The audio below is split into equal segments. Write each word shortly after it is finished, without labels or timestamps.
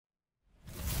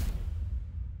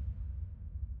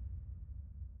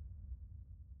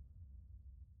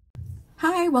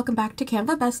Hi, welcome back to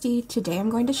Canva Bestie. Today I'm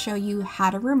going to show you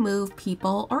how to remove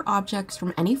people or objects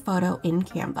from any photo in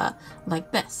Canva,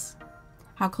 like this.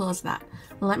 How cool is that?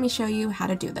 Let me show you how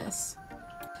to do this.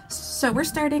 So we're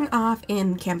starting off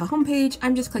in Canva homepage.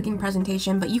 I'm just clicking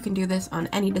presentation, but you can do this on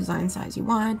any design size you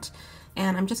want.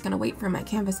 And I'm just gonna wait for my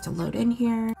canvas to load in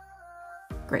here.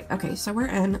 Great, okay, so we're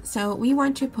in. So we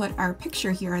want to put our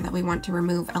picture here that we want to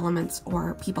remove elements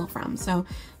or people from. So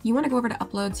you want to go over to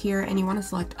uploads here and you want to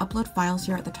select upload files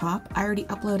here at the top. I already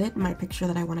uploaded my picture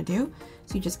that I want to do.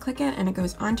 So you just click it and it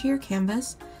goes onto your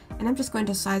canvas. And I'm just going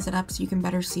to size it up so you can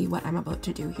better see what I'm about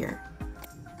to do here.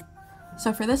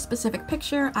 So for this specific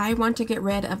picture, I want to get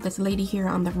rid of this lady here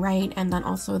on the right and then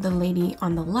also the lady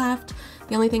on the left.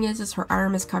 The only thing is her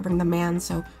arm is covering the man,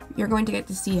 so you're going to get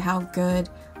to see how good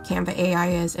Canva AI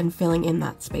is in filling in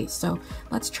that space. So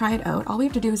let's try it out. All we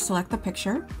have to do is select the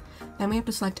picture, then we have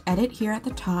to select edit here at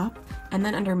the top, and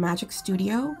then under Magic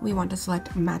Studio, we want to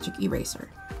select Magic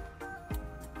Eraser.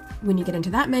 When you get into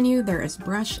that menu, there is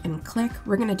brush and click.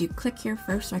 We're going to do click here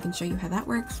first so I can show you how that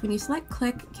works. When you select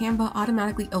click, Canva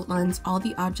automatically outlines all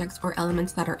the objects or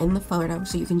elements that are in the photo,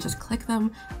 so you can just click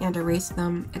them and erase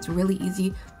them. It's really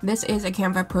easy. This is a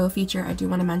Canva Pro feature, I do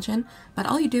want to mention, but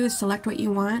all you do is select what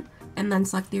you want and then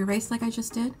select the erase like I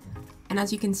just did. And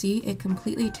as you can see, it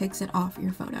completely takes it off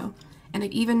your photo. And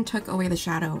it even took away the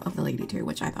shadow of the lady too,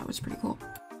 which I thought was pretty cool.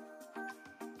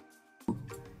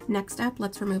 Next up,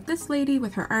 let's remove this lady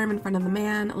with her arm in front of the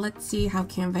man. Let's see how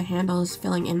Canva handles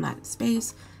filling in that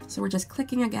space. So we're just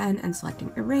clicking again and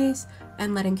selecting erase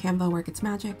and letting Canva work its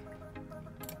magic.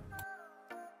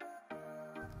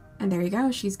 And there you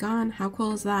go, she's gone. How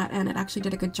cool is that? And it actually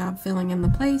did a good job filling in the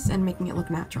place and making it look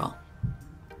natural.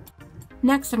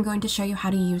 Next, I'm going to show you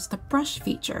how to use the brush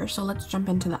feature. So let's jump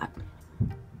into that.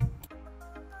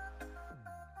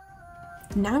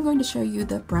 Now I'm going to show you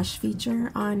the brush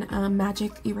feature on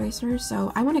Magic Eraser.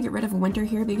 So I want to get rid of winter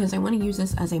here because I want to use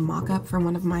this as a mock-up for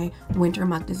one of my winter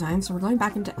mug designs. So we're going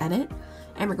back into edit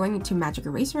and we're going into Magic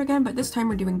Eraser again, but this time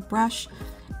we're doing brush,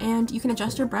 and you can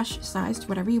adjust your brush size to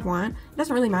whatever you want. It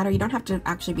doesn't really matter. You don't have to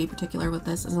actually be particular with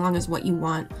this as long as what you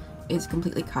want is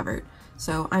completely covered.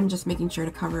 So I'm just making sure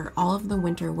to cover all of the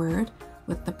winter word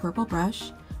with the purple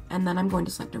brush, and then I'm going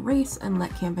to select erase and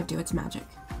let Canva do its magic.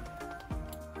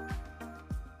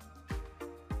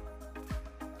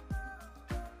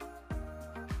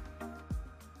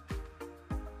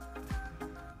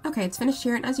 Okay, it's finished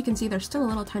here, and as you can see, there's still a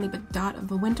little tiny bit dot of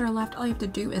the winter left. All you have to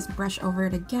do is brush over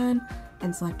it again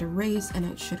and select erase, and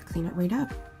it should clean it right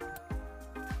up.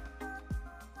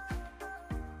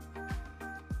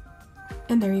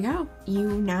 And there you go. You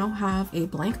now have a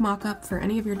blank mock-up for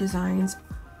any of your designs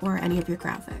or any of your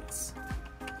graphics.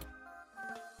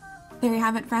 There you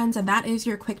have it, friends, and that is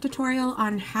your quick tutorial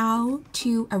on how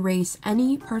to erase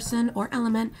any person or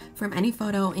element from any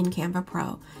photo in Canva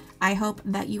Pro. I hope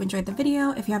that you enjoyed the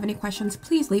video. If you have any questions,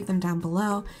 please leave them down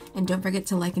below, and don't forget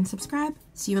to like and subscribe.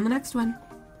 See you in the next one.